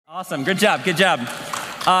Awesome, good job.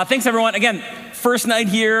 Thanks everyone. Again, first night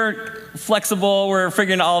here, flexible, we're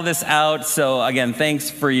figuring all this out. So again,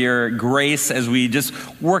 thanks for your grace as we just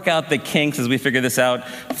work out the kinks as we figure this out.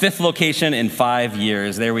 5th location in 5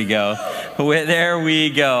 years, there we go.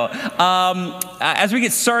 As we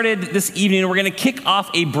get started this evening, we're gonna kick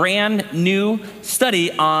off a brand new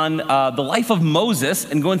study on the life of Moses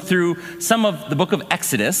and going through some of the book of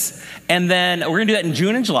Exodus. And then we're gonna do that in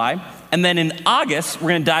June and July. And then in August, we're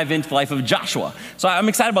going to dive into the life of Joshua. So I'm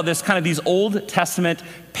excited about this, kind of these Old Testament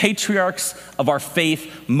patriarchs of our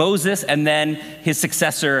faith, Moses, and then his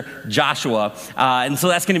successor, Joshua. And so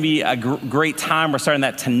that's going to be a great time. We're starting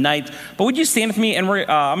that tonight. But would you stand with me? And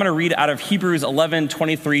I'm going to read out of Hebrews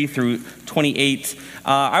 11:23 through 28.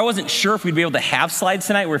 I wasn't sure if we'd be able to have slides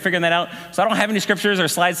tonight. We're figuring that out. So I don't have any scriptures or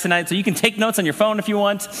slides tonight. So you can take notes on your phone if you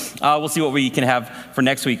want. We'll see what we can have for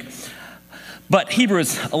next week. But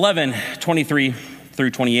Hebrews 11:23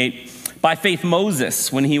 through 28, by faith Moses,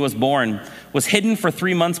 when he was born, was hidden for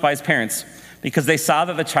 3 months by his parents because they saw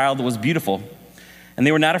that the child was beautiful, and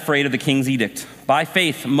they were not afraid of the king's edict. By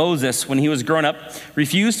faith Moses, when he was grown up,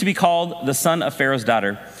 refused to be called the son of Pharaoh's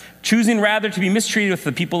daughter, choosing rather to be mistreated with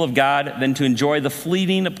the people of God than to enjoy the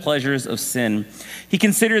fleeting pleasures of sin. He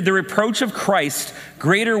considered the reproach of Christ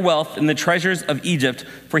greater wealth than the treasures of Egypt,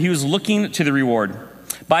 for he was looking to the reward.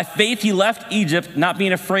 By faith he left Egypt, not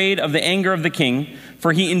being afraid of the anger of the king,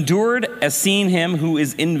 for he endured as seeing him who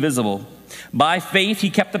is invisible. By faith he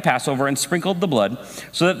kept the Passover and sprinkled the blood,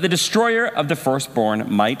 so that the destroyer of the firstborn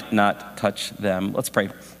might not touch them. Let's pray.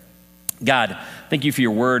 God, thank you for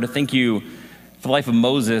your word. Thank you for the life of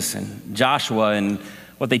Moses and Joshua and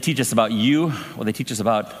what they teach us about you, what they teach us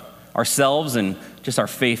about ourselves and just our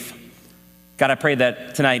faith. God, I pray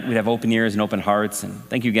that tonight we'd have open ears and open hearts. And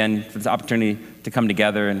thank you again for this opportunity to come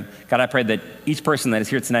together. And God, I pray that each person that is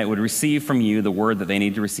here tonight would receive from you the word that they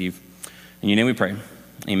need to receive. In your name we pray.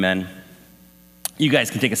 Amen. You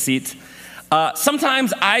guys can take a seat.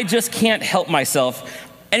 Sometimes I just can't help myself.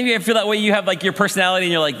 Any of you ever feel that way? You have like your personality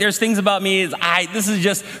and you're like, there's things about me, this is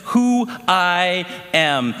just who I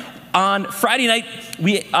am. On Friday night,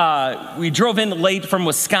 we drove in late from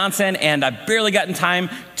Wisconsin, and I barely got in time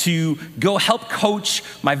to go help coach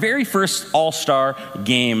my very first All-Star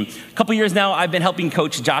game. A couple years now, I've been helping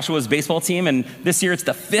coach Joshua's baseball team, and this year it's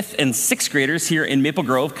the 5th and 6th graders here in Maple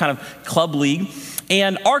Grove, kind of club league.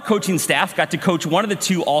 And our coaching staff got to coach one of the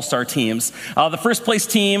 2 All-Star teams. The first place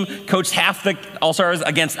team coached half the All-Stars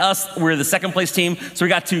against us. We're the second place team, so we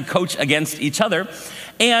got to coach against each other.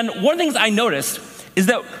 And one of the things I noticed is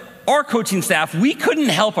that our coaching staff, we couldn't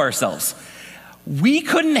help ourselves. We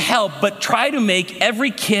couldn't help but try to make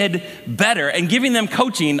every kid better and giving them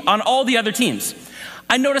coaching on all the other teams.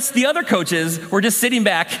 I noticed the other coaches were just sitting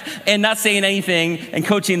back and not saying anything and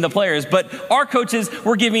coaching the players, but our coaches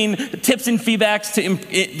were giving tips and feedbacks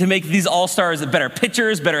to make these all-stars better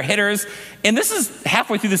pitchers, better hitters. And this is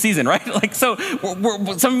halfway through the season, right? Like, so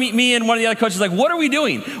me and one of the other coaches like, what are we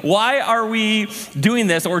doing? Why are we doing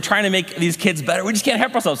this? Or we're trying to make these kids better. We just can't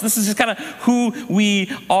help ourselves. This is just kind of who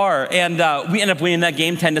we are. And we ended up winning that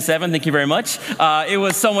game 10-7. Thank you very much. It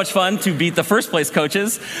was so much fun to beat the first place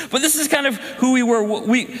coaches. But this is kind of who we were.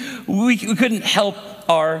 We couldn't help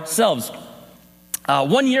ourselves.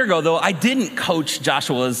 1 year ago, though, I didn't coach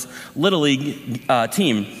Joshua's Little League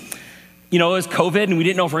team. You know, it was COVID, and we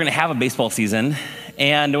didn't know if we were going to have a baseball season.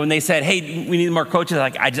 And when they said, hey, we need more coaches,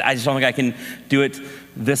 I just don't think I can do it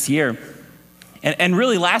this year. And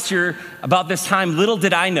really, last year, about this time, little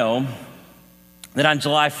did I know that on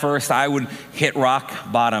July 1st, I would hit rock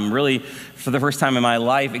bottom, really, for the first time in my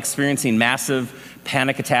life, experiencing massive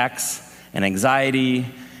panic attacks and anxiety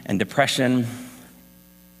and depression.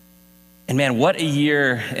 And man, what a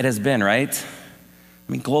year it has been, right?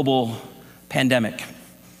 I mean, global pandemic.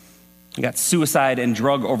 We got suicide and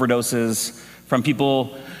drug overdoses from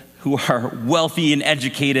people who are wealthy and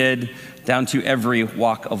educated down to every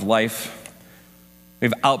walk of life. We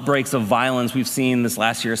have outbreaks of violence we've seen this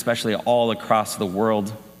last year, especially all across the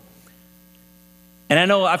world. And I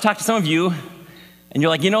know I've talked to some of you, and you're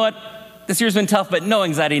like, you know what? This year's been tough, but no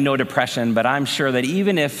anxiety, no depression. But I'm sure that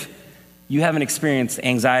even if you haven't experienced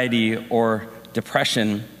anxiety or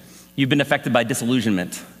depression, you've been affected by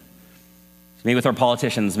disillusionment. Maybe with our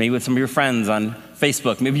politicians, maybe with some of your friends on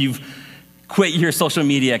Facebook. Maybe you've quit your social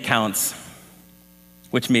media accounts,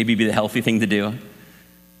 which maybe be the healthy thing to do.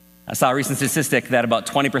 I saw a recent statistic that about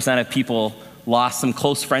 20% of people lost some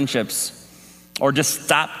close friendships or just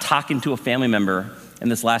stopped talking to a family member in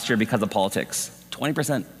this last year because of politics.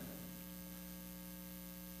 20%.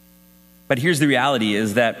 But here's the reality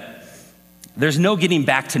is that there's no getting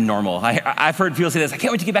back to normal. I've heard people say this, I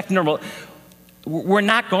can't wait to get back to normal. we're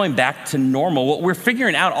not going back to normal. What we're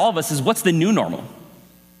figuring out, all of us, is what's the new normal?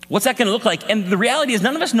 What's that going to look like? And the reality is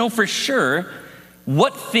none of us know for sure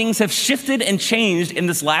what things have shifted and changed in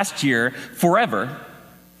this last year forever.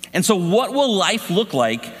 And so what will life look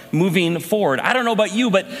like moving forward? I don't know about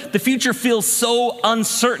you, but the future feels so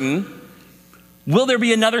uncertain. Will there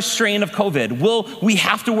be another strain of COVID? Will we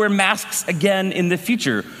have to wear masks again in the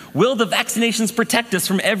future? Will the vaccinations protect us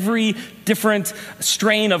from every different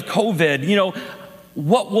strain of COVID?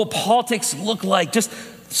 What will politics look like? Just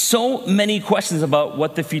so many questions about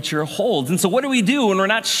what the future holds. And so what do we do when we're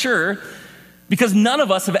not sure? Because none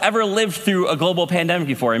of us have ever lived through a global pandemic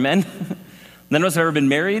before, amen? None of us have ever been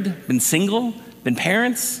married, been single, been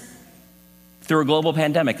parents through a global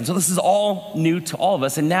pandemic. And so this is all new to all of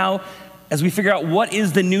us. And now, as we figure out what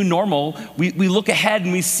is the new normal, we look ahead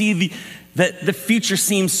and we see that the future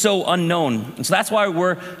seems so unknown. And so that's why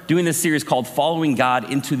we're doing this series called Following God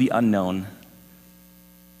into the Unknown.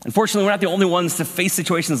 Unfortunately, we're not the only ones to face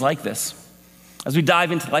situations like this. As we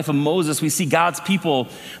dive into the life of Moses, we see God's people,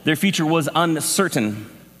 their future was uncertain.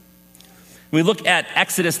 When we look at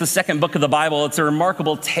Exodus, the second book of the Bible, it's a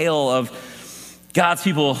remarkable tale of God's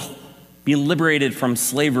people being liberated from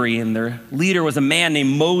slavery, and their leader was a man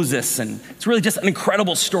named Moses, and it's really just an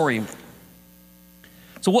incredible story.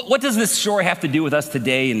 So what does this story have to do with us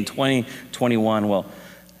today in 2021? Well,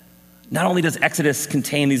 not only does Exodus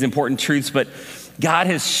contain these important truths, but God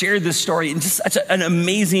has shared this story in just such an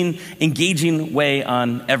amazing, engaging way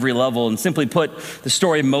on every level. And simply put, the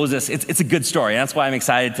story of Moses, it's a good story. And that's why I'm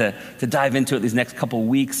excited to dive into it these next couple of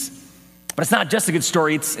weeks. But it's not just a good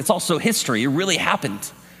story, it's also history. It really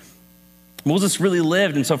happened. Moses really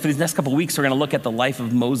lived. And so for these next couple of weeks, we're going to look at the life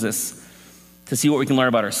of Moses to see what we can learn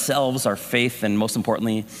about ourselves, our faith, and most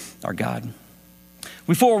importantly, our God.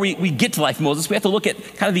 Before we get to life of Moses, we have to look at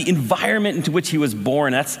kind of the environment into which he was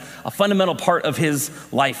born. That's a fundamental part of his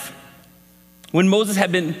life. When Moses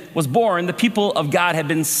was born, the people of God had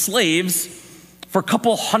been slaves for a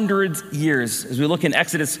couple hundred years. As we look in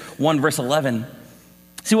Exodus 1, verse 11.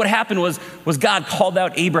 See, what happened was God called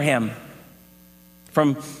out Abraham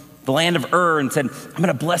from the land of Ur and said, I'm going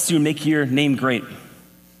to bless you and make your name great.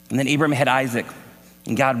 And then Abraham had Isaac.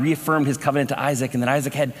 And God reaffirmed his covenant to Isaac, and then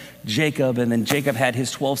Isaac had Jacob, and then Jacob had his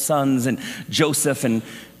 12 sons and Joseph, and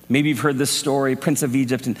maybe you've heard this story, Prince of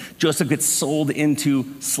Egypt, and Joseph gets sold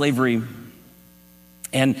into slavery.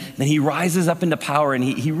 And then he rises up into power, and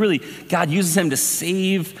he really, God uses him to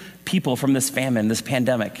save people from this famine, this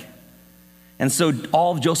pandemic. And so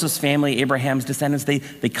all of Joseph's family, Abraham's descendants, they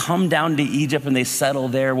come down to Egypt and they settle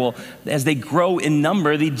there. Well, as they grow in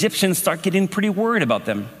number, the Egyptians start getting pretty worried about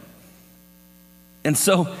them. And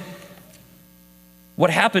so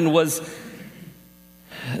what happened was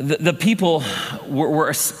the people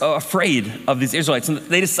were afraid of these Israelites, and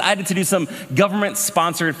they decided to do some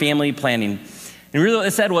government-sponsored family planning. And really what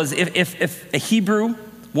they said was if a Hebrew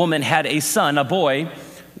woman had a son, a boy,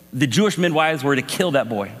 the Jewish midwives were to kill that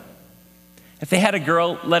boy. If they had a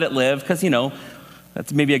girl, let it live, because,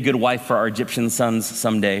 that's maybe a good wife for our Egyptian sons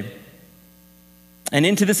someday. And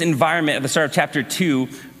into this environment at the start of chapter 2,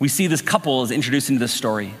 we see this couple is introduced into this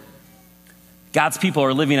story. God's people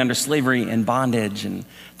are living under slavery and bondage, and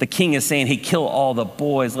the king is saying, hey, kill all the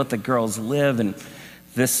boys, let the girls live. And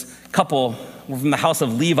this couple were from the house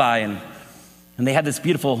of Levi, and they had this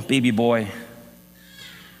beautiful baby boy.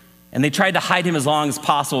 And they tried to hide him as long as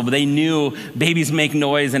possible, but they knew babies make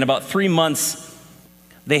noise. In about 3 months,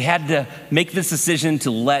 they had to make this decision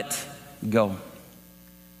to let go.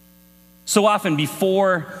 So often,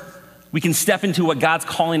 before we can step into what God's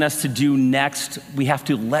calling us to do next, we have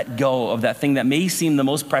to let go of that thing that may seem the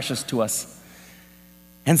most precious to us.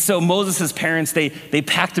 And so Moses' parents, they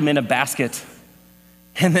packed him in a basket,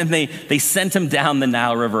 and then they sent him down the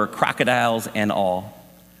Nile River, crocodiles and all,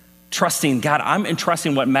 trusting, God, I'm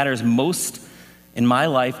entrusting what matters most in my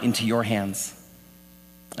life into your hands.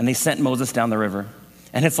 And they sent Moses down the river.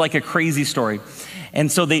 And it's like a crazy story. And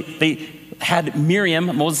so they had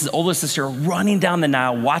Miriam, Moses' older sister, running down the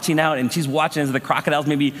Nile, watching out, and she's watching as the crocodiles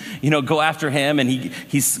maybe, go after him, and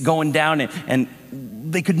he's going down, and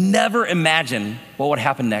they could never imagine what would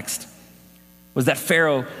happen next. Was that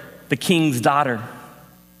Pharaoh, the king's daughter,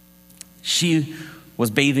 she was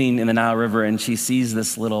bathing in the Nile River, and she sees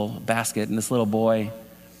this little basket and this little boy,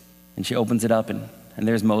 and she opens it up, and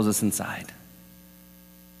there's Moses inside.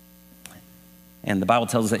 And the Bible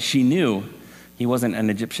tells us that she knew he wasn't an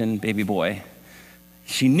Egyptian baby boy.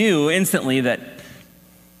 She knew instantly that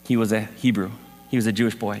he was a Hebrew. He was a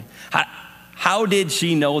Jewish boy. How did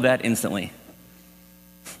she know that instantly?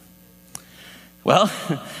 Well,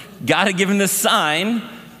 God had given this sign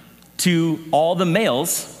to all the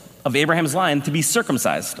males of Abraham's line to be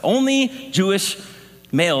circumcised. Only Jewish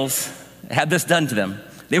males had this done to them.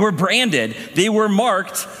 They were branded, they were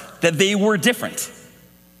marked that they were different.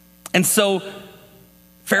 And so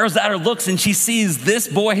Pharaoh's daughter looks and she sees this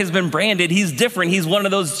boy has been branded. He's different. He's one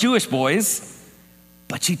of those Jewish boys.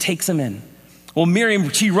 But she takes him in. Well, Miriam,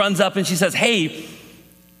 she runs up and she says, hey,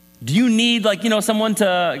 do you need someone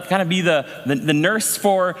to kind of be the nurse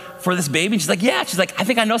for this baby? And she's like, yeah. She's like, I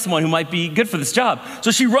think I know someone who might be good for this job.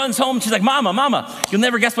 So she runs home. She's like, Mama, you'll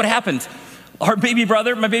never guess what happened. My baby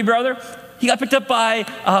brother, he got picked up by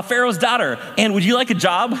Pharaoh's daughter. And would you like a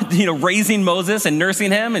job, raising Moses and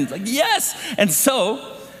nursing him? And like, yes. And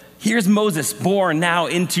so here's Moses born now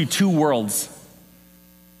into two worlds.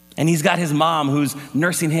 And he's got his mom who's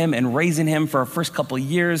nursing him and raising him for our first couple of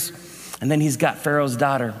years. And then he's got Pharaoh's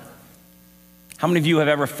daughter. How many of you have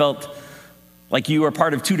ever felt like you are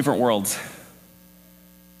part of two different worlds?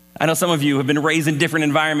 I know some of you have been raised in different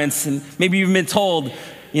environments, and maybe you've been told,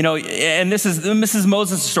 and this is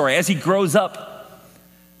Moses' story. As he grows up,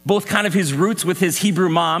 both kind of his roots with his Hebrew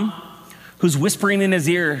mom, who's whispering in his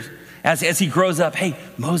ear as he grows up, hey,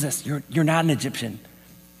 Moses, you're not an Egyptian.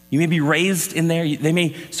 You may be raised in there. They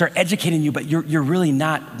may start educating you, but you're really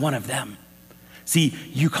not one of them. See,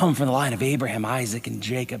 you come from the line of Abraham, Isaac, and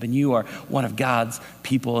Jacob, and you are one of God's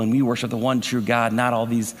people, and we worship the one true God, not all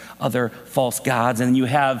these other false gods. And you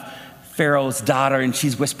have Pharaoh's daughter, and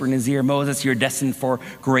she's whispering in his ear, Moses, you're destined for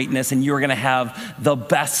greatness, and you're gonna have the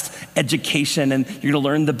best education, and you're gonna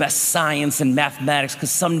learn the best science and mathematics,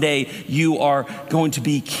 because someday you are going to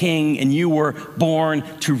be king, and you were born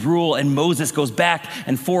to rule. And Moses goes back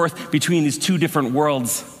and forth between these two different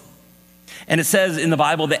worlds. And it says in the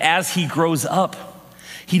Bible that as he grows up,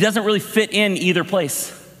 he doesn't really fit in either place.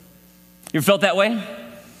 You ever felt that way?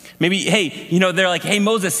 Maybe, hey, they're like, hey,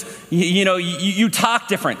 Moses, you talk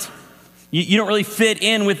different. You don't really fit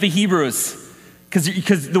in with the Hebrews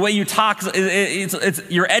because the way you talk,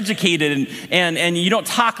 you're educated and you don't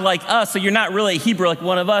talk like us, so you're not really a Hebrew like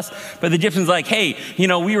one of us. But the Egyptian's like, hey,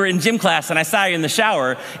 we were in gym class and I saw you in the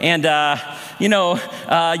shower, and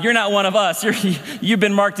you're not one of us. You've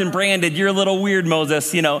been marked and branded. You're a little weird,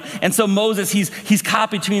 Moses. And so Moses, he's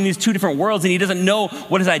caught between these two different worlds, and he doesn't know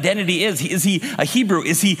what his identity is. Is he a Hebrew?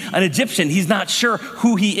 Is he an Egyptian? He's not sure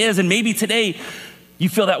who he is. And maybe today you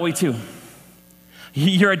feel that way too.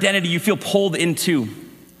 Your identity you feel pulled into.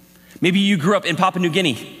 Maybe you grew up in Papua New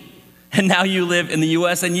Guinea and now you live in the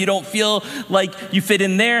US and you don't feel like you fit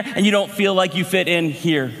in there and you don't feel like you fit in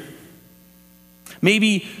here.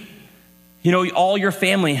 Maybe, all your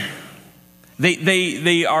family,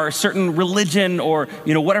 they are a certain religion or,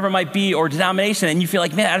 whatever it might be, or denomination, and you feel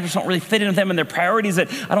like, man, I just don't really fit in with them and their priorities, that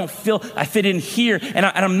I don't feel I fit in here, and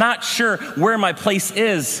I'm not sure where my place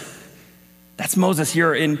is. That's Moses.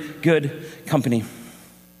 You're in good company.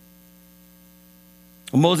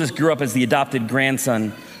 Well, Moses grew up as the adopted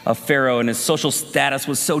grandson of Pharaoh, and his social status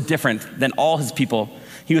was so different than all his people.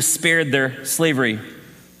 He was spared their slavery.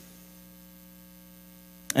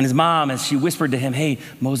 And his mom, as she whispered to him, hey,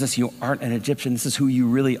 Moses, you aren't an Egyptian. This is who you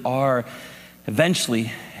really are.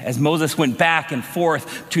 Eventually, as Moses went back and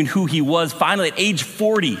forth between who he was, finally at age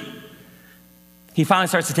 40, he finally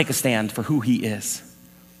starts to take a stand for who he is.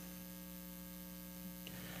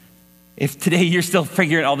 If today you're still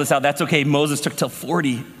figuring all this out, that's okay. Moses took till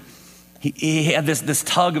 40. He had this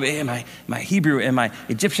tug of, am I Hebrew, am I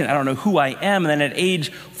Egyptian? I don't know who I am. And then at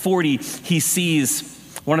age 40, he sees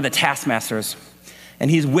one of the taskmasters,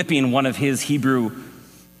 and he's whipping one of his Hebrew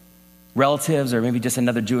relatives, or maybe just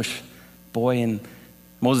another Jewish boy, and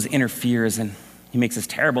Moses interferes, and he makes this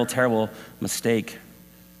terrible, terrible mistake.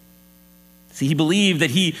 See, he believed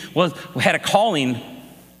that he had a calling,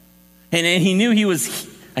 and he knew he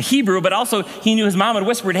was a Hebrew, but also he knew his mom had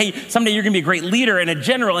whispered, hey, someday you're gonna be a great leader and a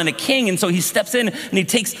general and a king. And so he steps in and he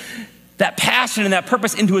takes that passion and that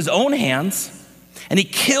purpose into his own hands, and he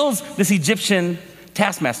kills this Egyptian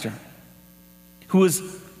taskmaster who was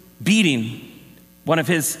beating one of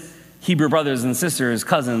his Hebrew brothers and sisters,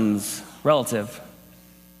 cousins, relative.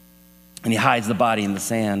 And he hides the body in the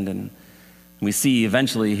sand, and we see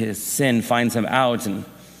eventually his sin finds him out and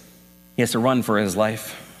he has to run for his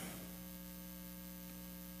life.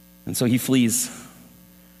 And so he flees,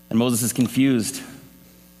 and Moses is confused.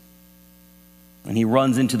 And he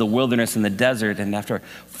runs into the wilderness in the desert, and after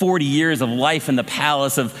 40 years of life in the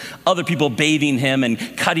palace, of other people bathing him and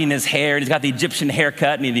cutting his hair, and he's got the Egyptian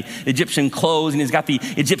haircut and the Egyptian clothes, and he's got the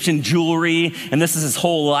Egyptian jewelry, and this is his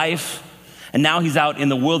whole life. And now he's out in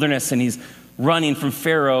the wilderness, and he's running from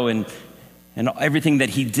Pharaoh and everything that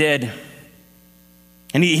he did.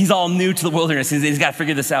 And he's all new to the wilderness. He's got to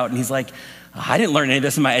figure this out. And he's like, I didn't learn any of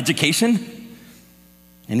this in my education.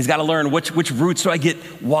 And he's got to learn which roots do I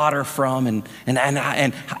get water from, and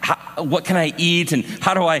what can I eat, and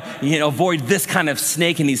how do I avoid this kind of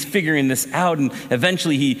snake, and he's figuring this out, and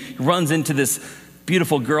eventually he runs into this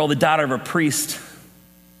beautiful girl, the daughter of a priest,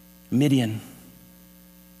 Midian.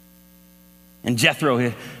 And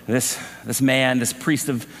Jethro, this man, this priest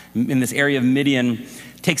in this area of Midian,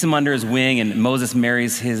 takes him under his wing, and Moses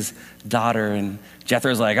marries his daughter. And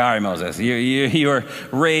Jethro's like, all right, Moses, you were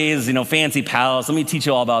raised, fancy palace. Let me teach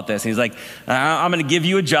you all about this. And he's like, I'm going to give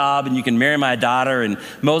you a job, and you can marry my daughter. And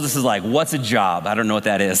Moses is like, what's a job? I don't know what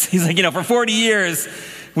that is. He's like, for 40 years,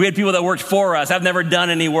 we had people that worked for us. I've never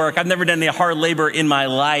done any work. I've never done any hard labor in my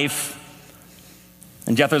life.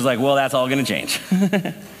 And Jethro's like, well, that's all going to change.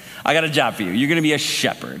 I got a job for you. You're going to be a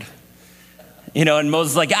shepherd. And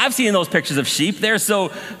Moses is like, I've seen those pictures of sheep. They're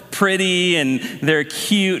so pretty and they're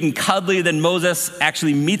cute and cuddly. Then Moses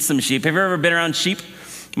actually meets some sheep. Have you ever been around sheep?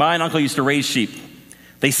 My uncle used to raise sheep.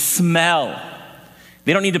 They smell.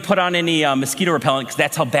 They don't need to put on any mosquito repellent because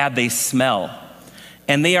that's how bad they smell.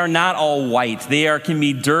 And they are not all white. They can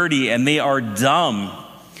be dirty and they are dumb.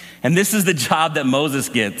 And this is the job that Moses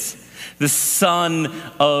gets. The son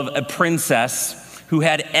of a princess who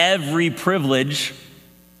had every privilege.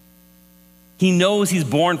 He knows he's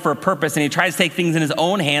born for a purpose, and he tries to take things in his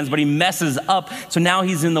own hands, but he messes up. So now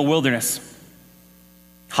he's in the wilderness.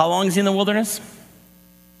 How long is he in the wilderness?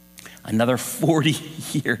 Another 40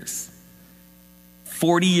 years.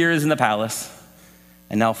 40 years in the palace,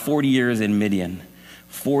 and now 40 years in Midian.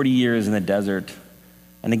 40 years in the desert.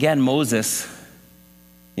 And again, Moses,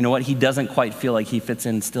 you know what? He doesn't quite feel like he fits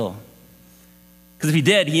in still. Because if he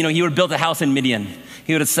did, he would have built a house in Midian.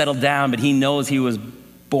 He would have settled down, but he knows he was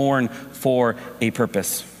born for a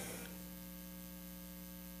purpose.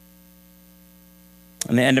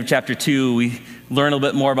 In the end of chapter 2, we learn a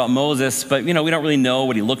little bit more about Moses, but we don't really know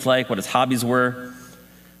what he looked like, what his hobbies were.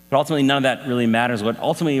 But ultimately, none of that really matters. What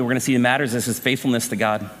ultimately we're going to see matters is his faithfulness to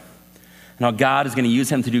God, and how God is going to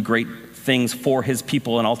use him to do great things for his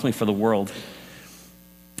people and ultimately for the world.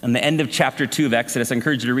 And the end of chapter 2 of Exodus, I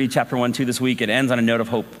encourage you to read chapter 1, 2 this week. It ends on a note of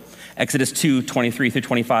hope. Exodus 2, 23 through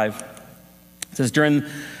 25. It says, during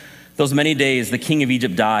those many days, the king of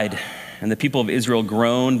Egypt died, and the people of Israel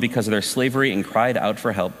groaned because of their slavery and cried out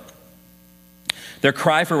for help. Their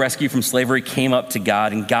cry for rescue from slavery came up to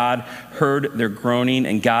God, and God heard their groaning,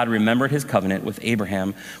 and God remembered his covenant with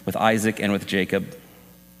Abraham, with Isaac, and with Jacob.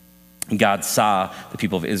 And God saw the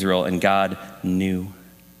people of Israel, and God knew.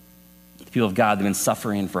 The people of God, they've been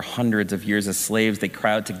suffering for hundreds of years as slaves. They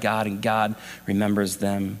cry out to God, and God remembers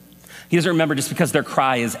them. He doesn't remember just because their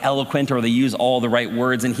cry is eloquent or they use all the right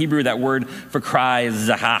words. In Hebrew, that word for cry is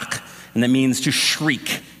zahak, and that means to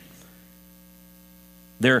shriek.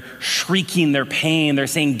 They're shrieking their pain. They're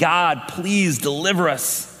saying, God, please deliver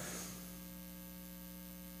us.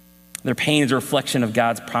 Their pain is a reflection of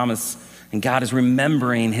God's promise, and God is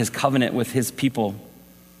remembering his covenant with his people.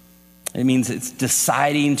 It means it's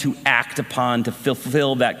deciding to act upon, to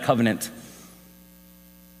fulfill that covenant.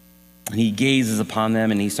 And he gazes upon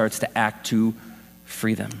them and he starts to act to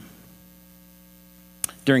free them.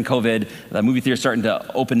 During COVID, the movie theater starting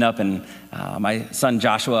to open up, and my son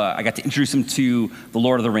Joshua, I got to introduce him to the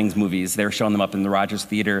Lord of the Rings movies. They were showing them up in the Rogers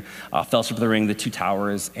Theater, Fellowship of the Ring, The Two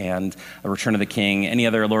Towers, and Return of the King. Any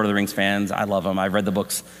other Lord of the Rings fans? I love them. I've read the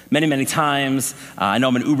books many, many times. I know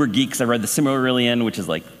I'm an uber geek because I read the Silmarillion, which is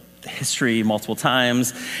like the history multiple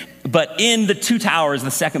times. But in The Two Towers,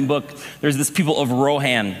 the second book, there's this people of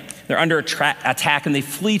Rohan. They're under attack, and they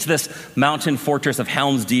flee to this mountain fortress of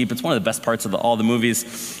Helm's Deep. It's one of the best parts of all the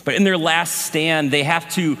movies. But in their last stand, they have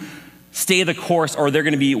to stay the course or they're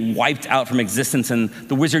going to be wiped out from existence. And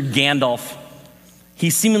the wizard Gandalf, he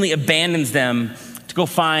seemingly abandons them to go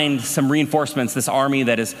find some reinforcements, this army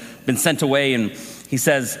that has been sent away. And he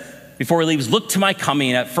says, before he leaves, look to my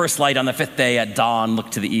coming at first light on the fifth day at dawn,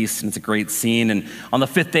 look to the east. And it's a great scene. And on the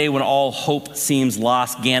fifth day, when all hope seems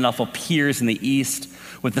lost, Gandalf appears in the east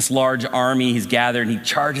with this large army he's gathered, and he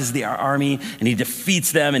charges the army, and he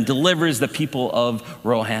defeats them and delivers the people of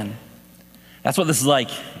Rohan. That's what this is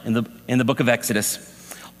like in the book of Exodus.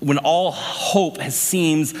 When all hope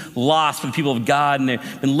seems lost for the people of God, and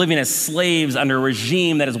they've been living as slaves under a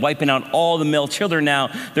regime that is wiping out all the male children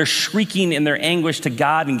now, they're shrieking in their anguish to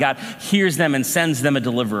God, and God hears them and sends them a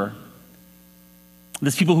deliverer.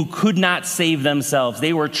 These people who could not save themselves,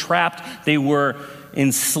 they were trapped, they were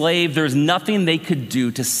enslaved. There's nothing they could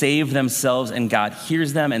do to save themselves, and God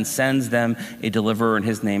hears them and sends them a deliverer, and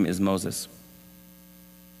his name is Moses.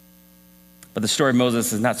 But the story of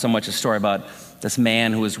Moses is not so much a story about this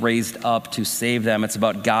man who was raised up to save them. It's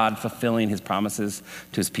about God fulfilling his promises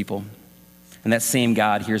to his people. And that same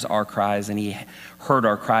God hears our cries, and he heard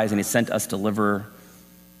our cries, and he sent us to deliver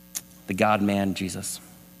the God-man, Jesus,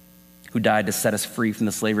 who died to set us free from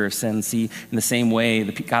the slavery of sin. See, in the same way,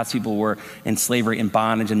 God's people were in slavery, in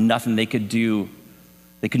bondage, and nothing they could do.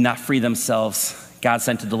 They could not free themselves. God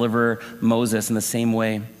sent to deliver Moses in the same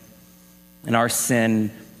way. In our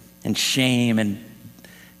sin and shame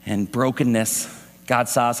and brokenness, God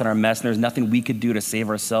saw us in our mess, and there was nothing we could do to save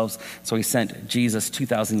ourselves. So he sent Jesus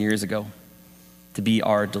 2,000 years ago to be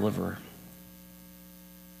our deliverer.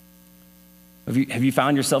 Have you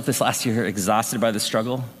found yourself this last year exhausted by the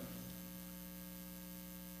struggle?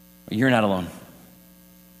 You're not alone.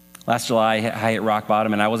 Last July, I hit rock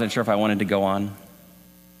bottom, and I wasn't sure if I wanted to go on.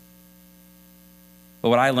 But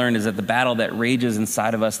what I learned is that the battle that rages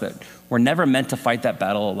inside of us, that we're never meant to fight that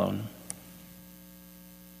battle alone.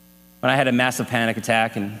 When I had a massive panic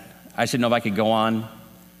attack, and I should know if I could go on,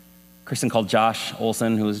 Kristen called Josh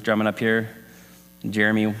Olson, who was drumming up here, and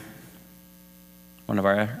Jeremy, one of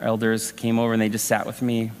our elders, came over and they just sat with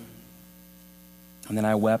me. And then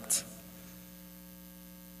I wept.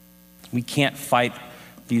 We can't fight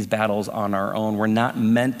these battles on our own. We're not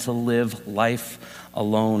meant to live life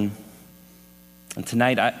alone. And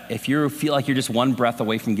tonight, if you feel like you're just one breath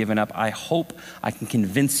away from giving up, I hope I can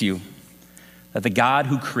convince you that the God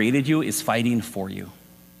who created you is fighting for you.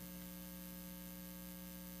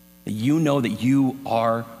 That you know that you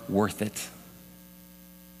are worth it.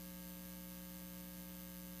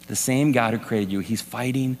 The same God who created you, he's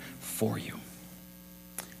fighting for you.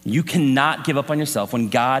 You cannot give up on yourself when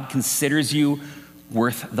God considers you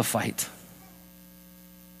worth the fight.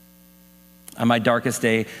 On my darkest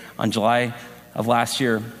day, on July of last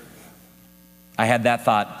year, I had that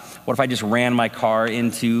thought, what if I just ran my car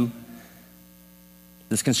into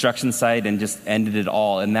this construction site and just ended it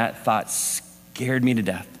all? And that thought scared me to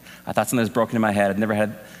death. I thought something was broken in my head. I'd never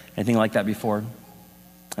had anything like that before.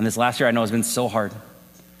 And this last year I know has been so hard.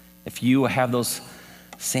 If you have those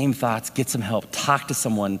same thoughts, get some help, talk to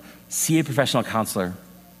someone, see a professional counselor.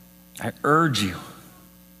 I urge you,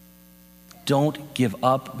 don't give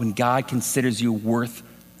up when God considers you worth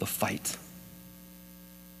the fight.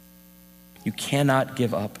 You cannot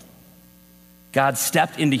give up. God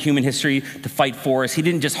stepped into human history to fight for us. He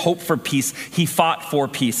didn't just hope for peace, he fought for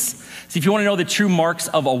peace. See, if you want to know the true marks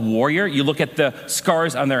of a warrior, you look at the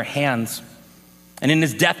scars on their hands. And in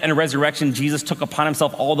his death and resurrection, Jesus took upon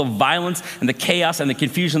himself all the violence and the chaos and the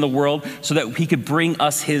confusion of the world so that he could bring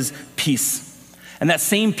us his peace. And that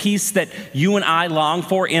same peace that you and I long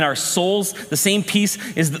for in our souls, the same peace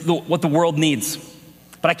is what the world needs.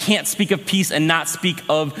 But I can't speak of peace and not speak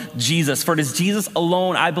of Jesus. For it is Jesus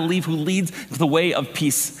alone, I believe, who leads to the way of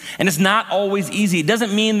peace. And it's not always easy. It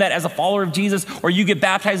doesn't mean that as a follower of Jesus or you get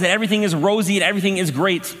baptized that everything is rosy and everything is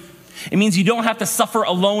great. It means you don't have to suffer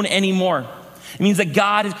alone anymore. It means that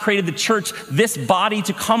God has created the church, this body,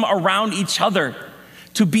 to come around each other,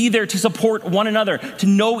 to be there to support one another, to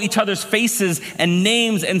know each other's faces and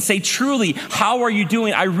names and say, truly, how are you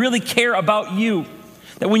doing? I really care about you.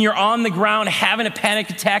 That when you're on the ground having a panic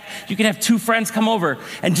attack, you can have two friends come over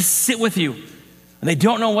and just sit with you, and they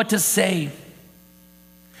don't know what to say.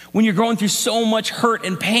 When you're going through so much hurt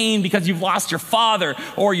and pain because you've lost your father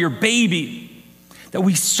or your baby, that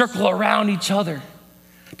we circle around each other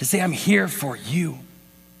to say, I'm here for you.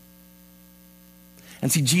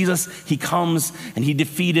 And see, Jesus, he comes and he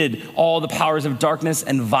defeated all the powers of darkness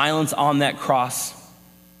and violence on that cross.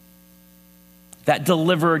 That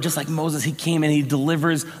deliverer, just like Moses, he came and he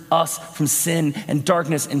delivers us from sin and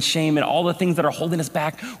darkness and shame and all the things that are holding us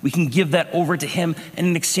back. We can give that over to him, and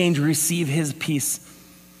in exchange, we receive his peace.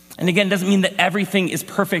 And again, it doesn't mean that everything is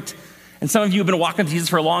perfect. And some of you have been walking with Jesus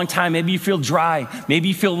for a long time. Maybe you feel dry. Maybe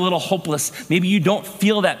you feel a little hopeless. Maybe you don't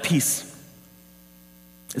feel that peace.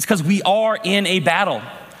 It's because we are in a battle.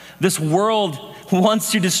 This world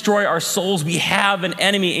wants to destroy our souls. We have an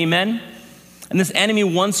enemy, amen? And this enemy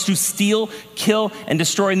wants to steal, kill, and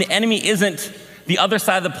destroy. And the enemy isn't the other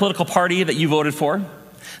side of the political party that you voted for.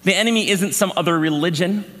 The enemy isn't some other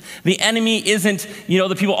religion. The enemy isn't,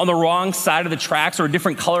 the people on the wrong side of the tracks or a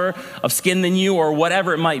different color of skin than you or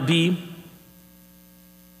whatever it might be.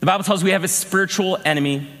 The Bible tells us we have a spiritual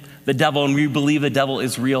enemy, the devil, and we believe the devil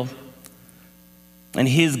is real. And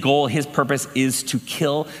his goal, his purpose is to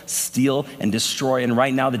kill, steal, and destroy. And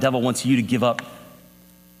right now, the devil wants you to give up.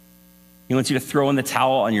 He wants you to throw in the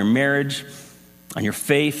towel on your marriage, on your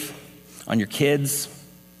faith, on your kids,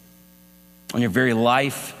 on your very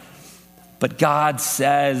life. But God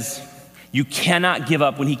says you cannot give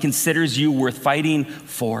up when he considers you worth fighting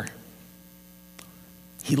for.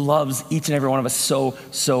 He loves each and every one of us so,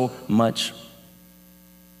 so much.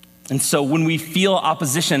 And so when we feel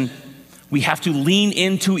opposition, We have to lean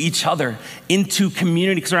into each other, into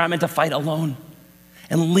community, because we're not meant to fight alone.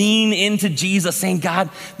 And lean into Jesus, saying, God,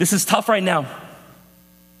 this is tough right now.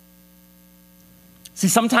 See,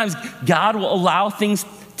 sometimes God will allow things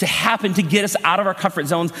to happen to get us out of our comfort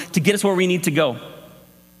zones, to get us where we need to go.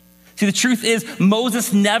 See, the truth is,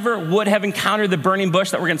 Moses never would have encountered the burning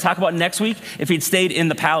bush that we're going to talk about next week if he'd stayed in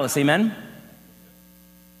the palace. Amen?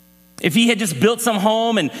 If he had just built some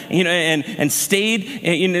home and stayed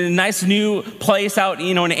in a nice new place out,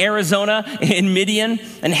 in Arizona, in Midian,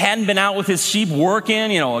 and hadn't been out with his sheep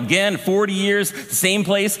working, again, 40 years, the same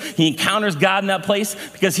place. He encounters God in that place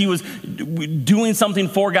because he was doing something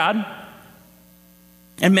for God.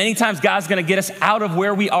 And many times God's going to get us out of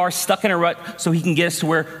where we are, stuck in a rut, so he can get us to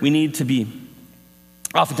where we need to be.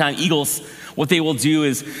 Oftentimes, eagles, what they will do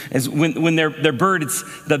is when their birds,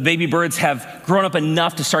 the baby birds have grown up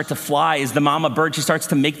enough to start to fly, is the mama bird, she starts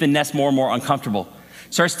to make the nest more and more uncomfortable.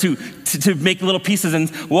 Starts to make little pieces, and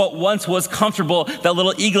what once was comfortable, that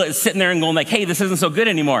little eaglet is sitting there and going like, hey, this isn't so good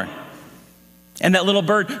anymore. And that little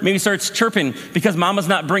bird maybe starts chirping because mama's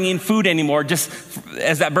not bringing food anymore, just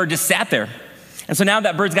as that bird just sat there. And so now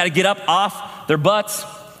that bird's got to get up off their butts.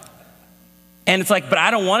 And it's like, but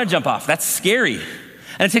I don't want to jump off. That's scary.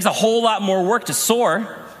 And it takes a whole lot more work to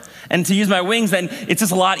soar and to use my wings. Then it's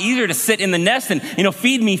just a lot easier to sit in the nest and,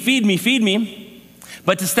 feed me, feed me, feed me.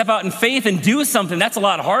 But to step out in faith and do something, that's a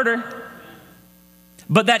lot harder.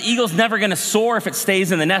 But that eagle's never going to soar if it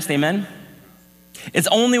stays in the nest, amen? It's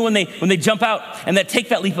only when they jump out and that take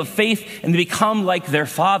that leap of faith and they become like their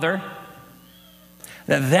father,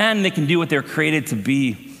 that then they can do what they're created to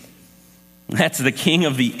be. That's the king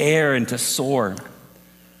of the air and to soar.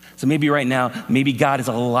 So maybe right now, maybe God is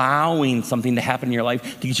allowing something to happen in your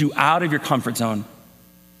life to get you out of your comfort zone,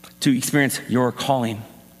 to experience your calling.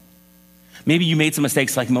 Maybe you made some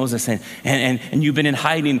mistakes like Moses and you've been in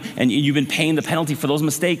hiding and you've been paying the penalty for those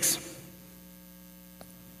mistakes.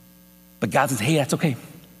 But God says, hey, that's okay.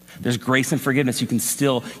 There's grace and forgiveness. You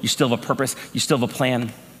still have a purpose. You still have a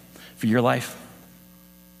plan for your life.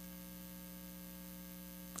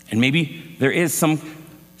 And maybe there is some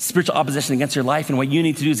spiritual opposition against your life, and what you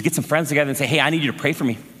need to do is get some friends together and say, hey, I need you to pray for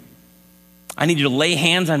me. I need you to lay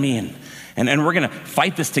hands on me, and we're going to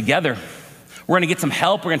fight this together. We're going to get some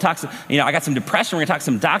help. We're going to talk to, I got some depression. We're going to talk to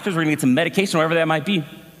some doctors. We're going to get some medication, whatever that might be.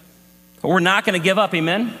 But we're not going to give up,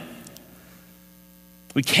 amen?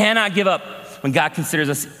 We cannot give up when God considers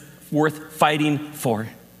us worth fighting for.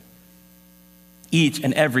 Each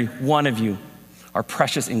and every one of you are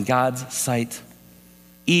precious in God's sight.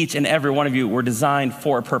 Each and every one of you were designed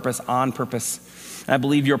for a purpose, on purpose. And I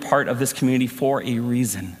believe you're part of this community for a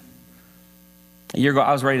reason. A year ago,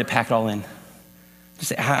 I was ready to pack it all in. Just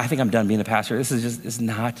say, I think I'm done being a pastor. This is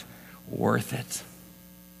not worth it.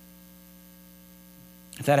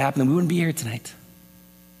 If that happened, then we wouldn't be here tonight.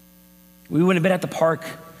 We wouldn't have been at the park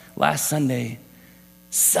last Sunday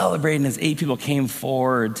celebrating as 8 people came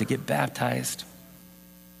forward to get baptized.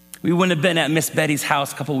 We wouldn't have been at Miss Betty's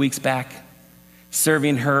house a couple weeks back,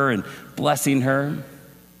 serving her and blessing her,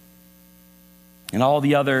 and all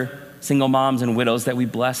the other single moms and widows that we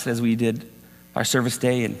blessed as we did our service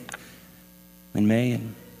day in May.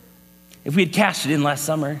 And if we had cashed it in last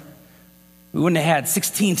summer, we wouldn't have had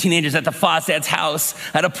 16 teenagers at the Fossad's house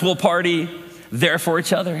at a pool party there for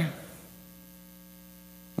each other.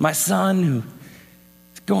 My son, who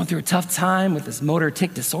is going through a tough time with this motor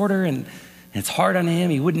tic disorder, and it's hard on him.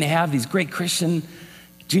 He wouldn't have these great Christian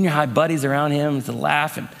junior high buddies around him to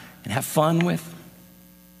laugh and have fun with.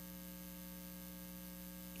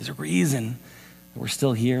 There's a reason that we're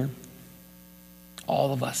still here,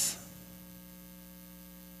 all of us.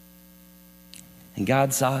 And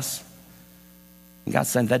God saw us, and God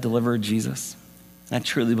sent that deliverer, Jesus. And I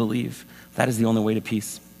truly believe that is the only way to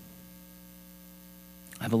peace.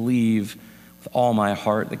 I believe with all my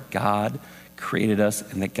heart that God created us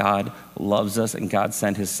and that God loves us, and God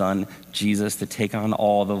sent his son, Jesus, to take on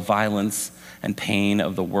all the violence and pain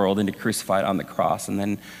of the world and to crucify it on the cross. And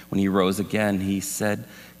then when he rose again, he said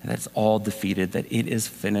that it's all defeated, that it is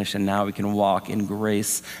finished, and now we can walk in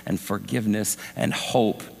grace and forgiveness and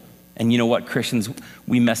hope. And you know what, Christians,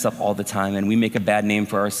 we mess up all the time, and we make a bad name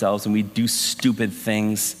for ourselves, and we do stupid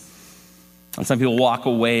things. And some people walk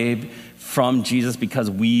away from Jesus because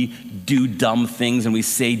we do dumb things and we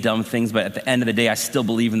say dumb things, but at the end of the day, I still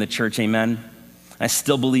believe in the church, amen? I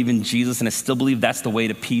still believe in Jesus, and I still believe that's the way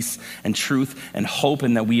to peace and truth and hope,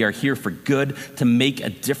 and that we are here for good, to make a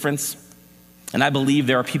difference. And I believe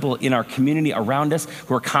there are people in our community around us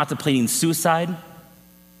who are contemplating suicide,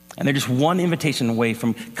 and they're just one invitation away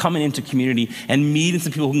from coming into community and meeting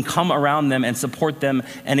some people who can come around them and support them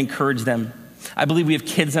and encourage them. I believe we have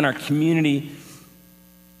kids in our community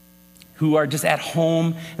who are just at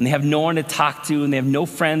home and they have no one to talk to and they have no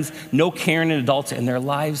friends, no caring adults in their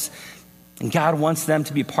lives. And God wants them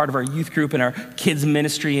to be a part of our youth group and our kids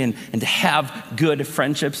ministry and to have good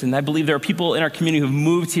friendships. And I believe there are people in our community who have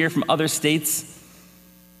moved here from other states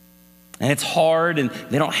and it's hard and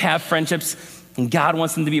they don't have friendships. And God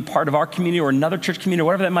wants them to be a part of our community or another church community or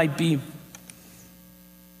whatever that might be.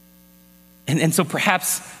 And so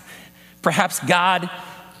perhaps God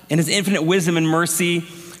in his infinite wisdom and mercy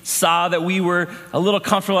saw that we were a little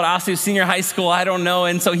comfortable at Osseo Senior High School, I don't know,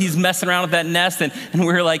 and so he's messing around with that nest, and we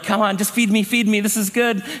were like, come on, just feed me, this is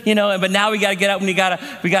good, but now we gotta get up and we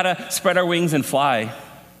gotta spread our wings and fly.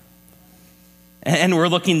 And we're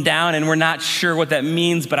looking down and we're not sure what that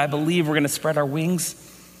means, but I believe we're gonna spread our wings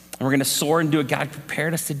and we're gonna soar and do what God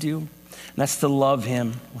prepared us to do, and that's to love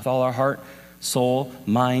him with all our heart, soul,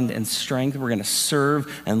 mind, and strength. We're gonna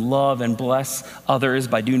serve and love and bless others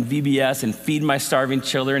by doing VBS and feed my starving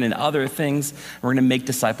children and other things. We're gonna make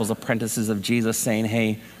disciples, apprentices of Jesus, saying,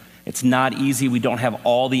 hey, it's not easy. We don't have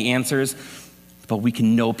all the answers, but we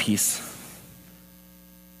can know peace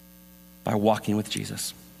by walking with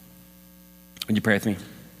Jesus. Would you pray with me?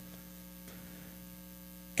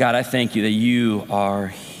 God, I thank you that you are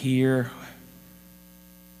here.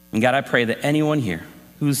 And God, I pray that anyone here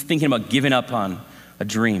who's thinking about giving up on a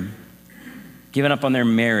dream, giving up on their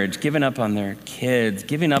marriage, giving up on their kids,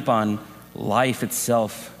 giving up on life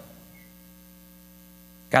itself,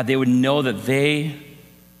 God, they would know that they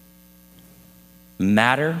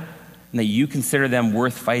matter and that you consider them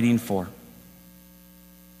worth fighting for.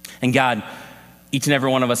 And God, each and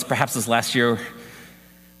every one of us, perhaps this last year,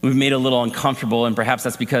 we've made it a little uncomfortable, and perhaps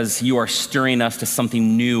that's because you are stirring us to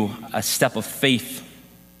something new, a step of faith.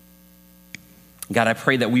 God, I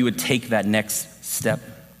pray that we would take that next step.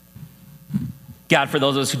 God, for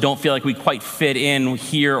those of us who don't feel like we quite fit in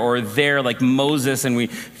here or there like Moses, and we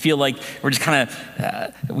feel like we're just kind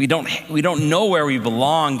of, we don't know where we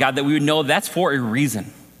belong, God, that we would know that's for a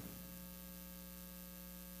reason.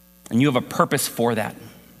 And you have a purpose for that.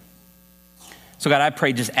 So God, I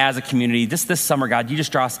pray just as a community, just this summer, God, you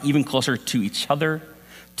just draw us even closer to each other,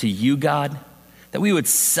 to you, God, that we would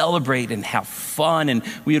celebrate and have fun and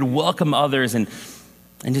we would welcome others and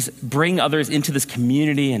just bring others into this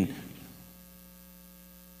community, and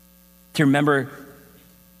to remember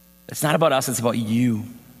it's not about us, it's about you.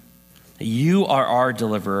 You are our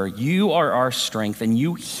deliverer, you are our strength, and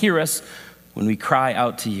you hear us when we cry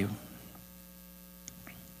out to you.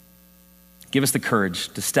 Give us the courage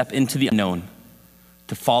to step into the unknown,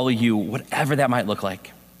 to follow you, whatever that might look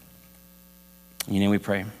like. In your name we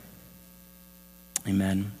pray.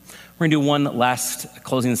 Amen. We're gonna do one last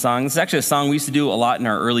closing song. This is actually a song we used to do a lot in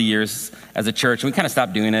our early years as a church, and we kind of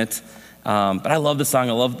stopped doing it. But I love the song.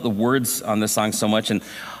 I love the words on this song so much. And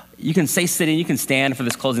you can stay sitting, you can stand for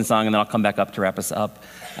this closing song, and then I'll come back up to wrap us up.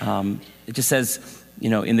 It just says,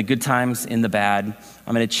 in the good times, in the bad,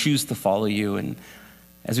 I'm gonna choose to follow you. And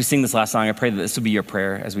as we sing this last song, I pray that this will be your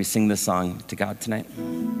prayer as we sing this song to God tonight.